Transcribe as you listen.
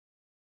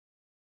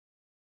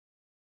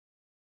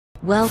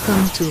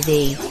Welcome to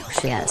the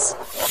Sheyas,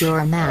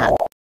 your map.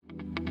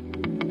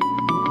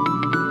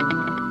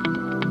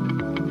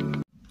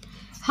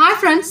 Hi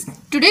friends,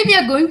 today we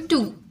are going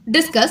to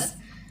discuss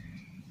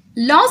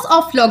laws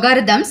of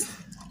logarithms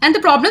and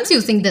the problems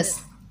using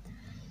this.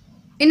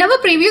 In our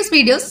previous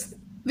videos,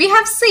 we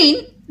have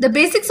seen the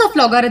basics of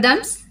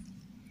logarithms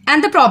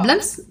and the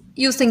problems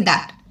using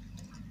that.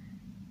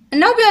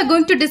 And now we are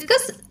going to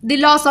discuss the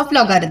laws of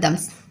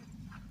logarithms.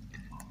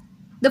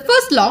 The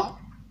first law,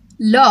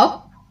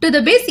 log to the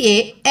base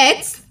a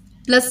x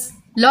plus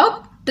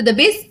log to the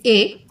base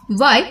a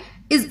y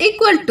is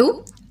equal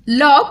to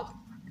log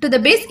to the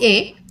base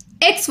a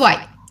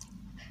xy.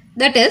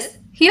 That is,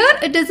 here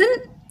it is in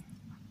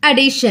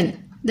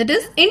addition. That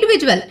is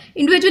individually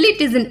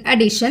it is in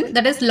addition.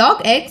 That is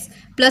log x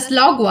plus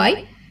log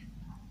y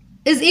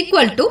is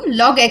equal to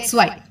log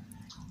xy.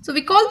 So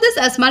we call this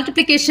as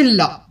multiplication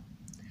law.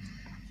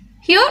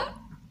 Here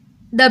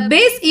the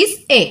base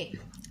is a.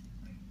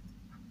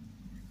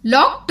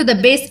 Log to the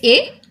base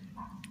a.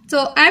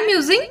 So I am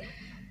using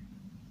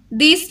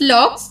these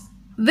logs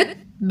with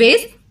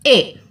base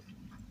a.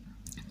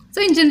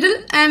 So in general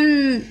I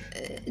am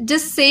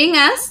just saying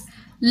as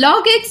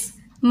log x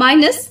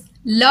minus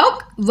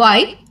log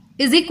y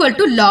is equal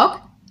to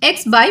log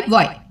x by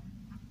y.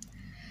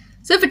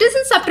 So if it is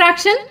in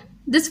subtraction,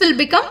 this will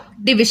become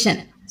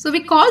division. So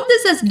we call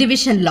this as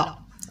division law.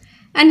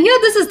 And here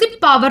this is the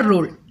power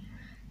rule.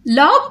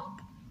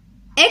 Log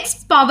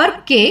x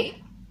power k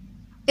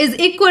is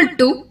equal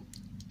to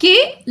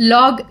k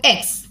log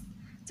x.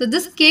 So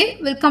this k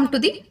will come to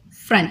the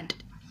front.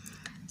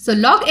 So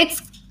log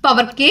x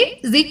power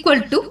k is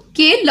equal to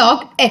k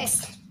log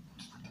x.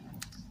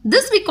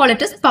 This we call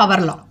it as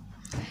power law.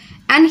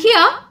 And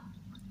here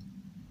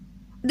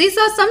these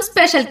are some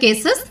special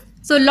cases.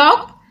 So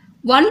log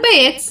 1 by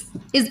x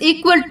is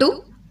equal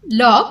to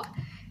log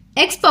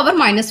x power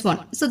minus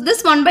 1. So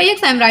this 1 by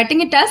x I am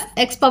writing it as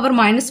x power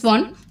minus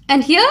 1.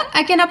 And here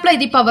I can apply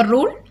the power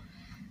rule.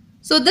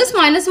 So this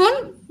minus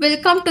 1 will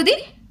come to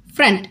the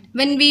front.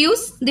 When we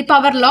use the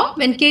power law,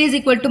 when k is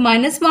equal to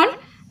minus 1,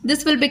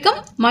 this will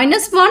become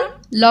minus 1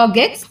 log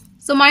x.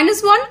 So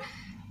minus 1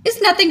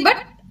 is nothing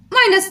but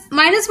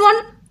minus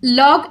 1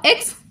 log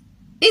x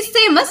is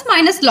same as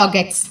minus log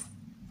x.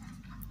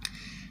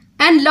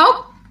 And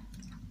log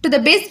to the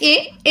base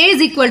a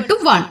is equal to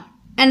 1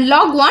 and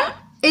log 1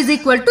 is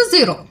equal to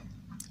 0.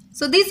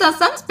 So these are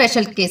some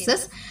special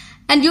cases.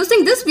 And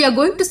using this we are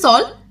going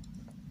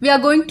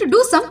to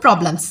do some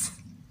problems.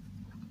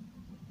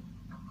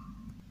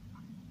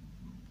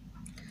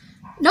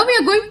 Now we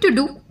are going to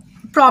do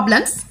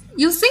problems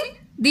using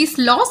these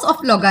laws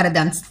of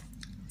logarithms.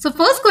 So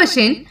first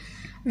question,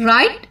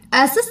 write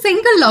as a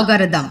single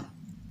logarithm.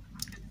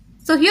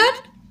 So here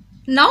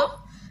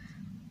now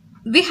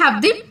we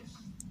have the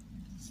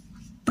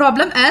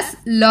problem as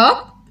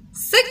log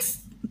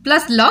 6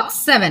 plus log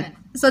 7.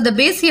 So the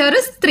base here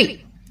is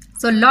 3.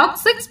 So log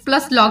 6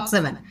 plus log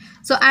 7.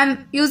 So I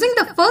am using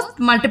the first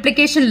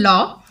multiplication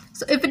law.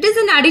 So if it is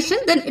in addition,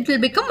 then it will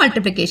become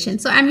multiplication.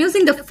 So I am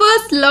using the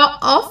first law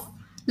of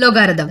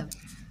logarithm.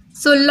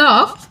 So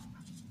log,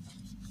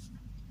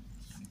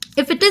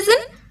 if it is in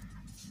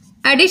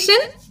addition,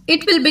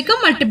 it will become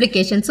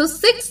multiplication. So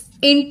 6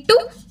 into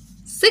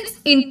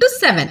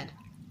 7.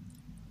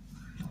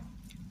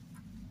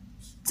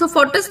 So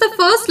what is the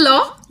first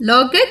law?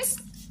 Log x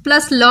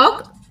plus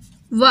log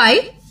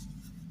y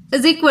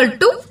is equal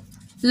to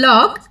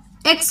log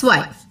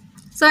xy.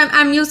 So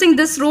I am using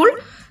this rule.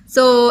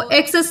 So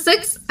x is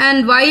 6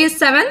 and y is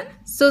 7.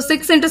 So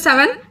 6 into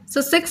 7.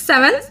 So 6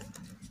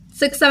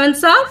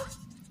 sevens are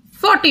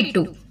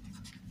 42.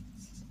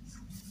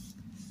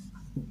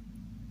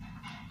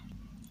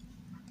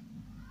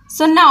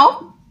 So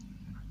now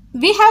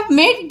we have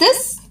made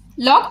this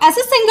log as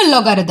a single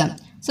logarithm.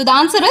 So the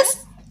answer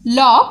is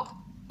log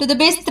to the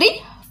base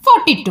 3,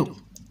 42.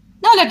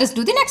 Now let us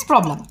do the next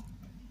problem.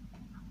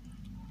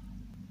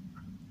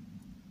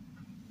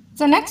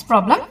 So next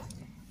problem,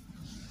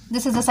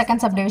 this is the second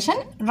subdivision.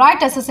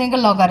 Write as a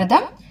single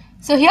logarithm.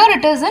 So here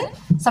it is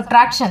in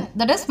subtraction,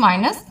 that is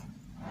minus.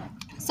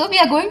 So we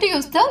are going to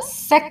use the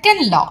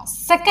second law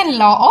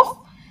of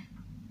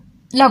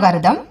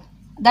logarithm,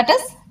 that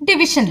is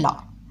division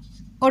law.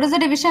 What is the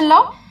division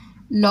law?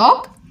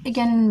 Log, you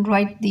can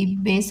write the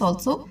base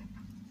also.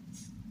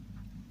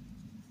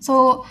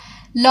 So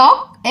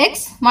log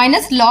x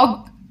minus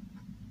log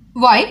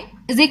y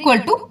is equal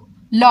to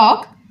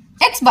log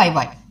x by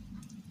y.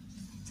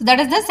 So that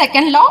is the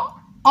second law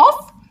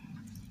of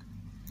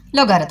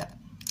logarithm,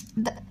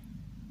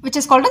 which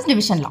is called as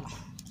division law.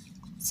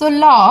 So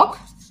log,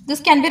 this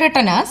can be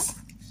written as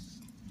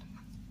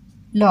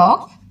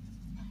log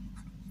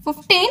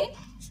 15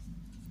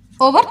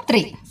 over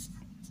 3.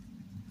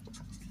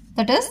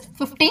 That is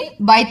 15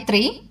 by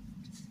 3.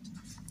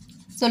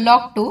 So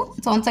log 2.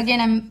 So once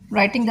again I am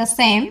writing the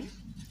same.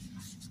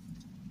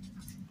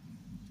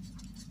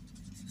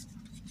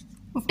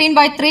 15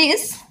 by 3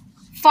 is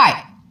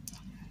 5.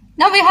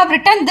 Now we have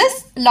written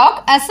this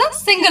log as a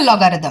single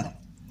logarithm.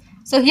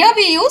 So here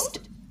we used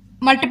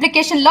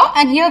multiplication law,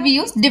 and here we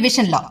use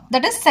division law.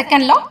 That is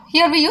second law.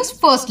 Here we use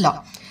first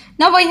law.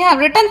 Now we have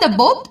written the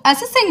both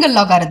as a single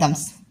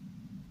logarithms.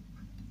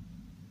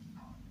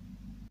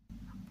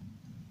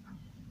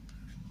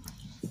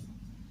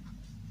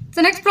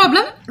 So next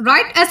problem,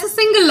 write as a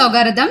single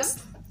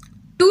logarithms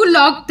 2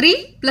 log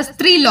 3 plus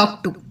 3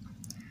 log 2.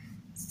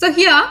 So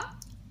here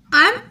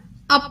I am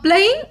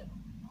applying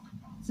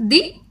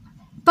the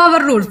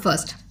power rule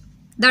first.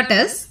 That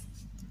is,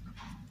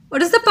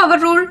 what is the power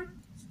rule?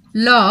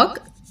 Log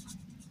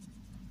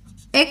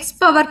x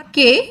power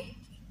k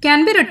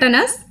can be written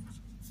as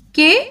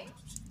k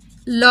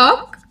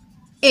log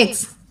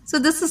x. So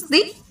this is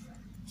the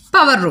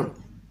power rule.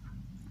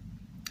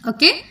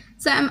 Okay.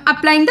 So I am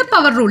applying the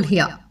power rule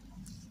here.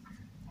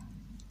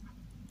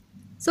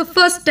 So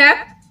first step,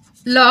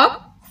 log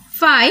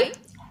 5.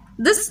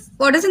 This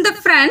what is in the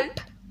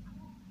front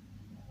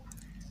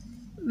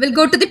will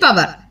go to the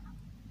power.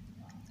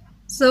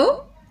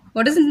 So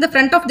what is in the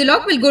front of the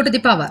log will go to the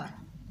power.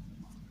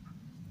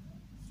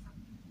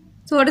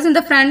 So what is in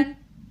the front?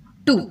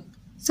 2.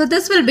 So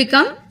this will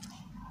become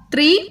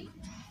 3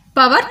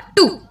 power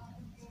 2.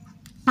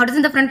 What is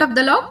in the front of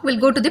the log will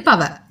go to the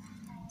power.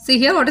 See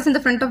here, what is in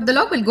the front of the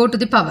log will go to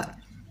the power.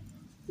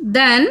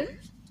 Then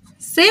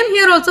same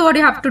here also, what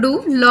you have to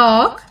do,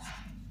 log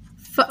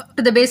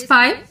to the base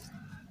 5,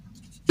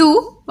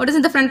 2, what is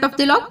in the front of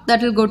the log,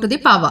 that will go to the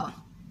power.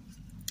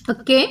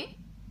 Okay.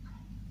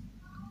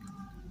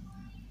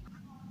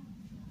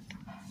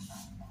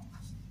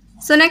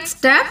 So next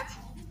step,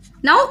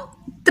 now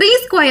 3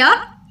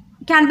 square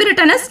can be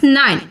written as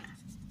 9.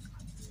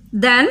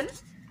 Then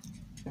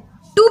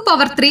 2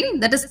 power 3,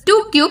 that is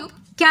 2 cube,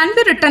 can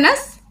be written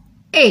as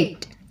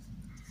 8.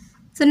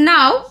 So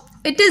now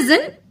it is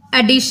in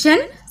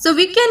addition. So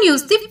we can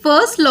use the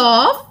first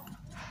law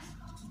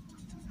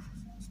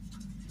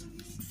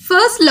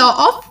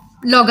of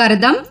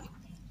logarithm,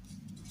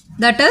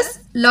 that is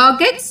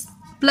log x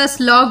plus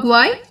log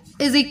y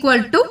is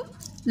equal to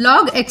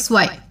log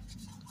xy.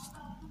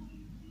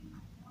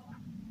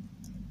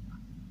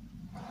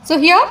 So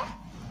here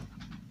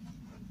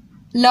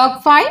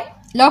log 5,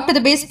 log to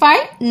the base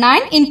 5,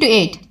 9 into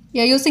 8.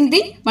 We are using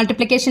the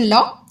multiplication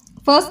law,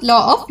 first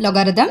law of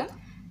logarithm.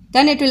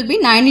 Then it will be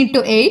 9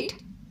 into 8.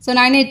 So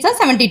 9 8s are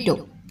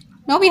 72.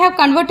 Now we have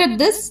converted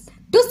this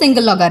to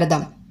single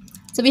logarithm.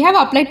 So we have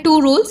applied two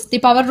rules, the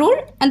power rule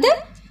and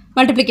the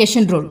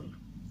multiplication rule.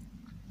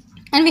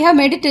 And we have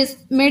made it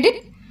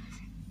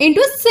into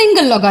a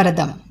single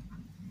logarithm.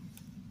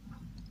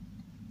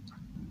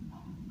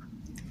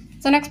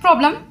 So next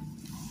problem,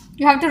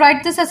 you have to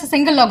write this as a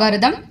single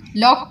logarithm,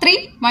 log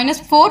 3 minus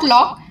 4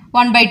 log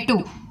 1 by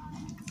 2.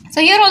 So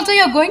here also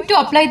you are going to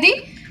apply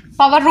the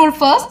power rule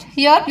first.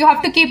 Here you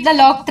have to keep the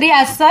log 3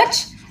 as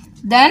such.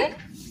 Then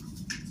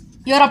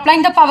you are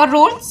applying the power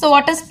rule. So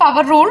what is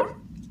power rule?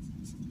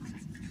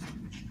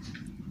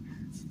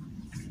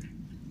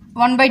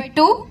 1 by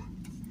 2,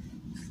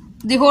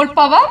 the whole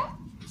power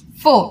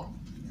 4.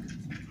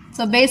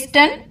 So base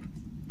 10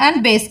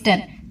 and base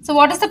 10. So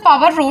what is the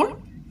power rule?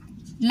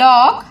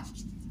 Log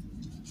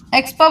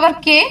x power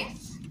k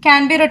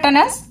can be written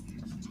as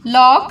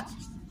log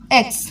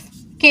x,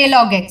 k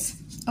log x.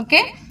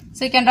 Okay.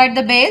 So you can write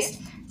the base.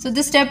 So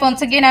this step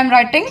once again I am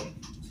writing.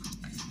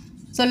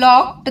 So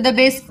log to the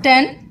base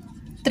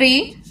 10,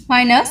 3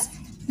 minus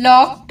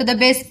log to the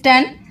base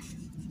 10,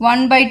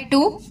 1 by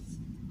 2,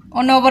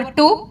 1 over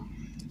 2,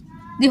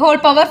 the whole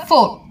power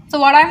 4. So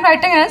what I am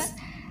writing is,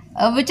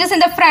 which is in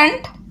the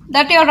front,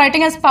 that you are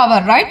writing as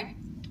power, right?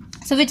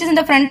 So which is in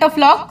the front of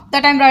log,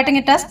 that I am writing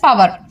it as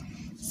power.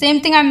 Same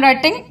thing I am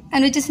writing,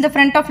 and which is in the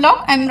front of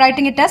log, I am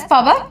writing it as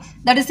power.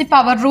 That is the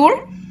power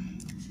rule.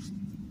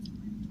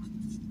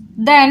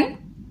 Then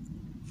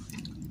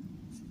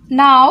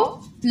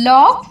now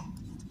log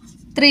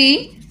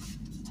 3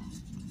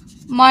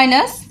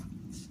 minus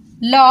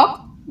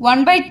log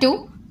 1 by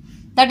 2,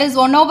 that is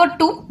 1 over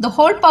 2, the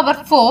whole power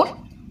 4,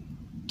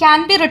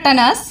 can be written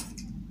as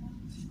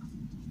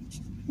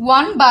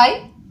 1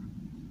 by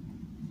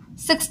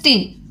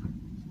 16.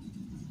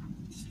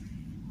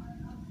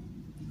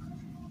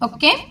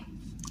 Okay.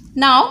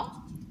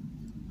 Now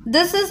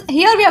this is,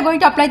 here we are going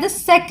to apply the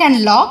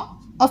second law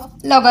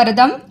of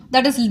logarithm,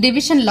 that is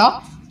division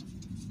law.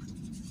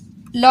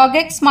 Log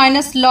x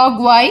minus log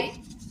y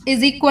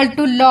is equal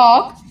to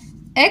log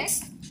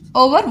x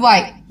over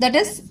y, that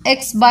is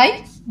x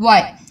by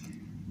y.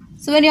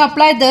 So when you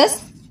apply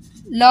this,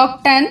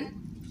 log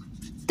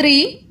 10,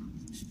 3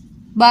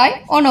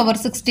 by 1 over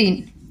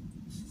 16.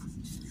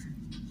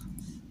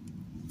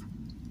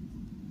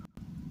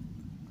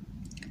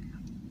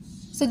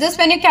 So this,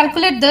 when you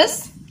calculate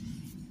this,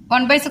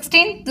 1 by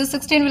 16, this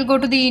 16 will go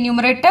to the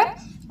numerator,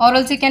 or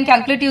else you can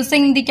calculate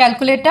using the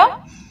calculator,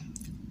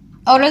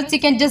 or else you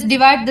can just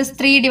divide this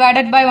 3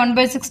 divided by 1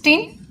 by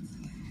 16.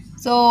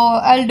 So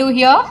I'll do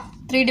here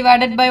 3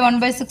 divided by 1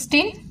 by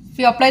 16. If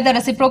you apply the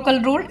reciprocal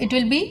rule, it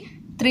will be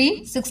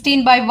 3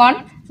 16 by 1,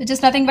 which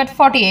is nothing but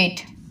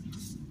 48.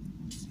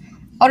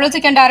 Or else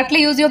you can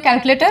directly use your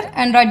calculator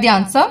and write the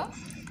answer.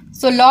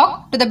 So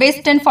log to the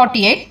base 10,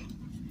 48.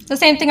 So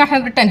same thing I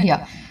have written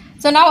here.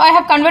 So now I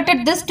have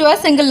converted this to a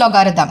single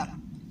logarithm.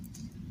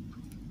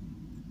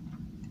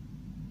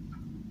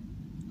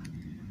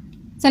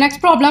 So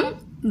next problem,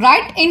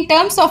 write in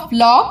terms of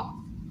log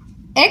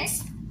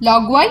x,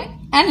 log y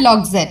and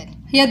log z.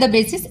 Here the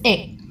base is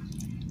a.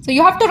 So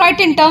you have to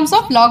write in terms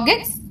of log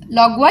x,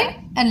 log y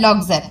and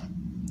log z.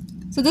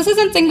 So this is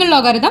in single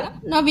logarithm.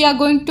 Now we are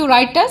going to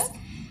write as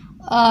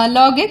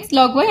log x,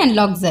 log y and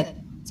log z.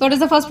 So what is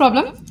the first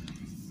problem?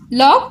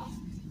 Log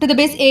to the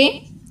base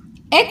a,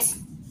 x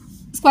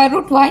square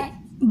root y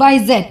by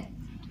z.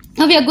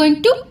 Now we are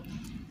going to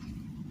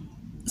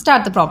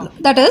start the problem.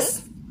 That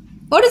is,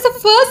 what is the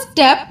first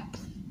step?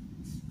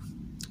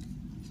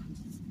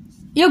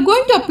 You are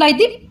going to apply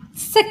the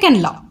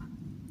second law.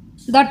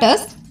 That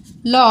is,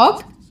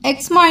 log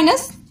x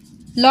minus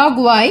log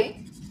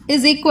y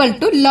is equal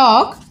to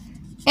log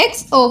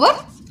x over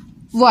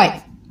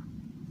y.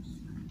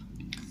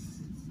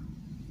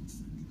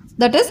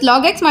 That is,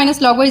 log x minus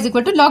log y is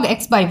equal to log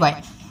x by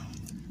y.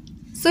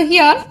 So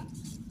here,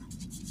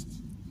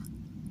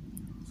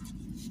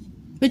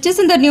 which is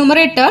in the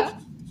numerator,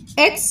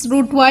 x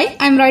root y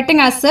I am writing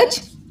as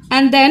such,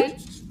 and then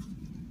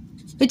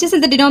which is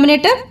in the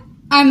denominator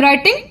I am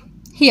writing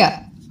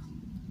here.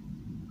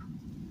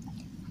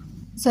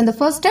 So in the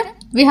first step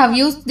we have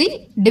used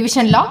the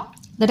division law,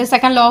 that is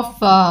second law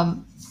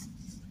of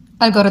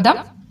algorithm.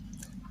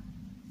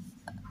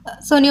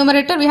 So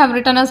numerator we have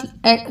written as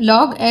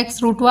log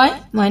x root y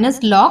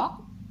minus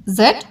log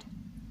z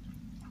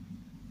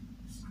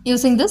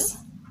using this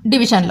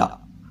division law.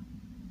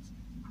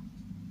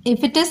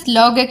 If it is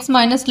log x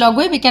minus log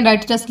y, we can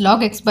write it as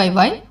log x by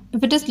y.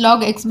 If it is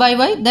log x by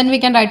y, then we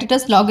can write it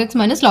as log x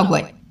minus log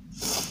y.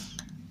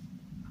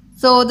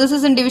 So this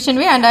is in division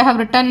way, and I have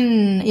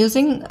written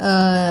using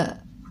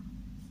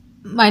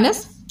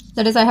minus,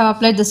 that is I have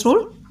applied this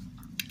rule.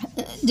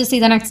 Just see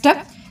the next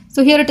step.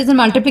 So here it is in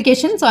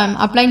multiplication, so I am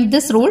applying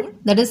this rule,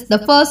 that is the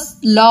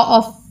first law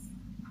of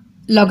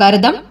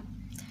logarithm.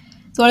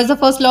 So what is the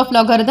first law of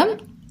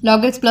logarithm?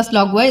 Log x plus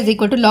log y is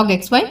equal to log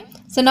xy.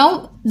 So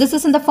now this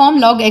is in the form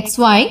log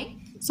xy,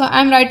 so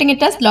I am writing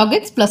it as log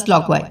x plus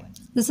log y.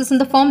 This is in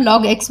the form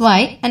log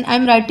xy and I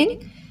am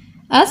writing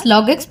as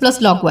log x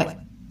plus log y.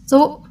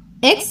 So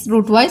x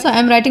root y, so I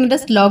am writing it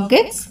as log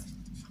x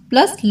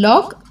plus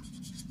log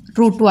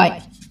root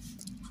y.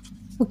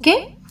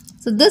 Okay,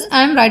 so this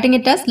I am writing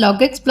it as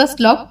log x plus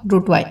log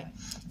root y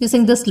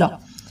using this law.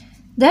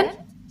 Then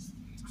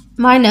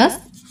minus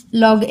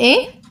log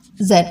a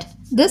z,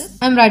 this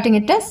I am writing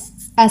it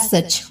as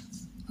such.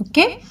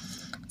 Okay,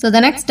 so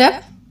the next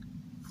step,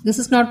 this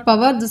is not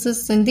power, this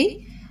is in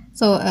the,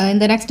 so in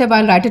the next step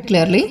I will write it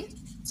clearly.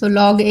 So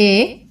log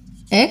a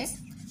x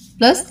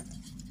plus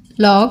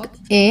log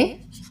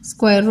a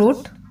square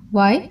root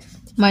y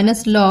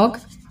minus log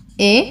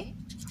a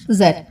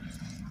z.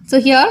 So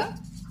here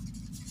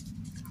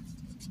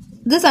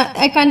this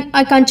I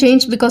can't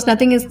change because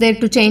nothing is there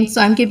to change,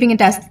 so I am keeping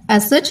it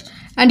as such.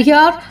 And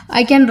here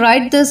I can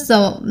write this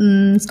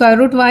square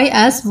root y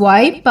as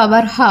y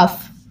power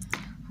half.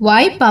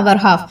 Y power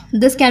half.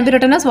 This can be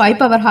written as y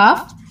power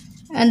half,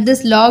 and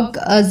this log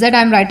z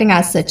I am writing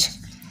as such.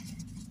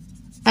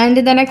 And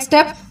in the next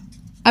step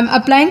I am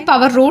applying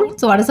power rule.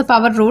 So what is the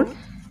power rule?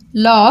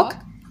 Log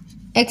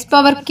x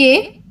power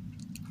k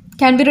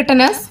can be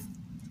written as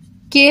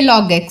k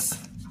log x.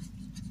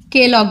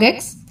 K log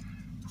x.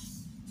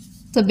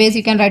 So base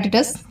you can write it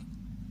as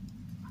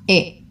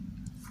a.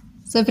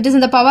 So if it is in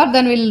the power,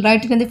 then we will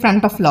write it in the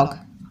front of log.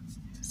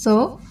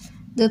 So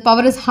the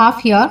power is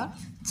half here.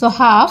 So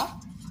half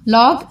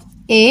log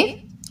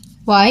a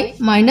y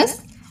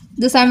minus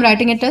this I am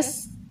writing it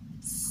as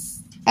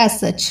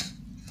such.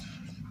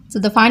 So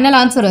the final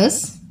answer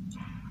is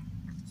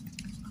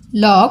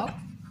log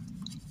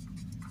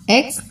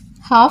x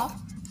half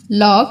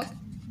log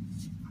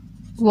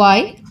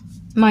y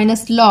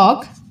minus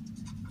log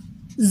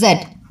z.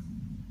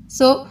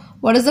 So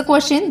what is the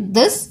question?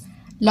 This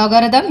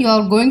logarithm you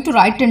are going to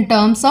write in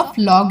terms of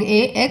log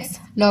a x,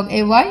 log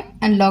a y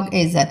and log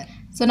a z.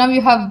 So now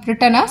you have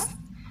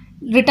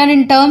written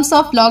in terms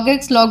of log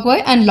x, log y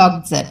and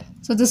log z.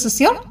 So this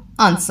is your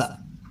answer.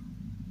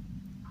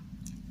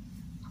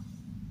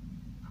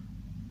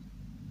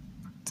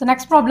 So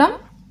next problem,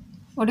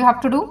 what you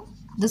have to do?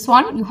 This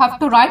one you have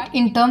to write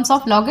in terms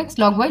of log x,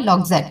 log y,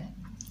 log z.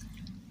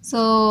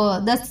 So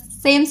the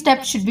same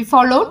step should be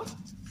followed.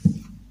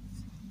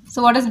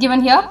 So what is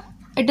given here?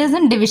 It is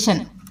in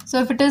division. So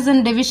if it is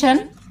in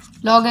division,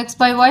 log x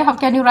by y, how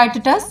can you write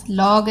it as?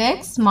 Log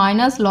x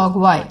minus log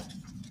y.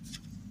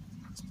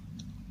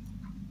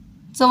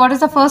 So what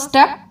is the first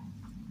step?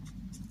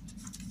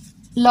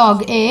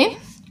 Log a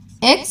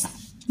x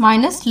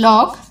minus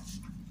log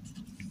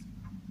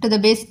to the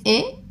base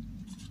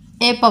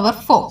a power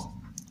 4.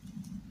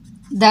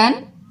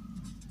 Then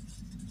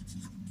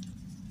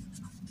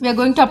we are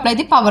going to apply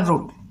the power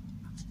rule.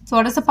 So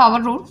what is the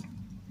power rule?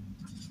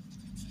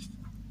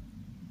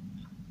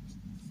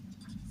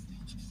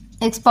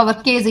 X power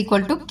k is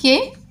equal to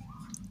k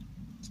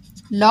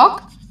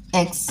log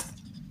x.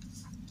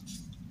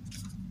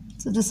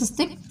 So this is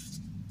the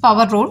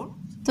power rule.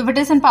 So if it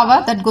is in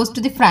power, that goes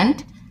to the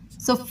front.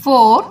 So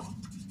 4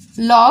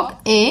 log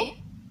A.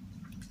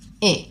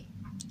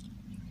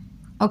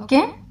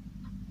 Okay.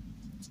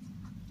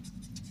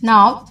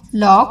 Now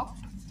log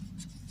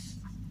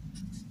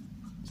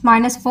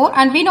minus 4,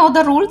 and we know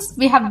the rules.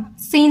 We have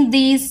seen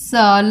these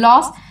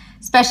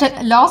special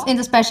laws in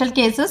the special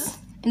cases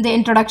in the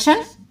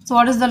introduction. So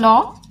what is the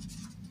law?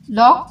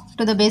 Log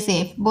to the base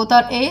A. If both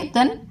are A,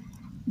 then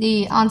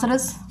the answer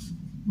is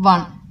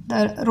 1.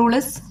 The rule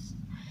is,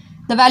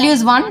 the value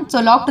is 1.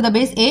 So log to the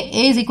base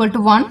A is equal to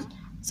 1.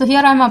 So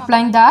here I am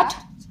applying that.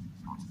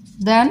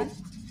 Then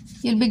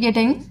you'll be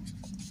getting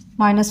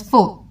minus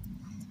 4.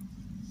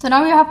 So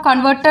now you have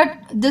converted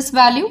this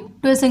value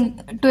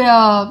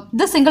to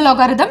this single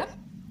logarithm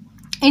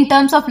in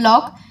terms of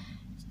log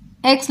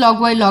x, log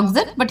y, log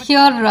z. But here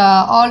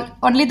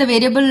only the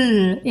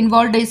variable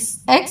involved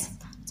is x.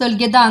 So you'll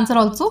get the answer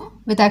also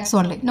with x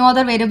only. No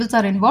other variables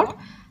are involved.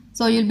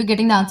 So you'll be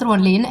getting the answer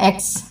only in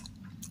x.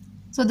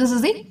 So this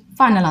is the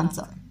final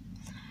answer.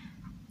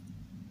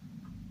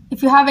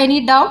 If you have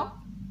any doubt,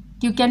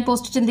 you can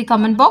post it in the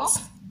comment box.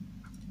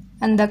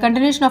 And the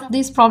continuation of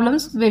these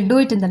problems, we'll do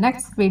it in the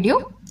next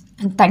video.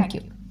 And thank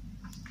you.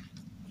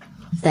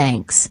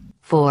 Thanks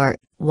for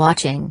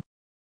watching.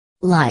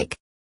 Like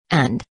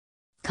and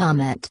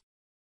comment.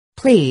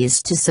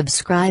 Please to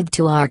subscribe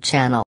to our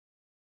channel.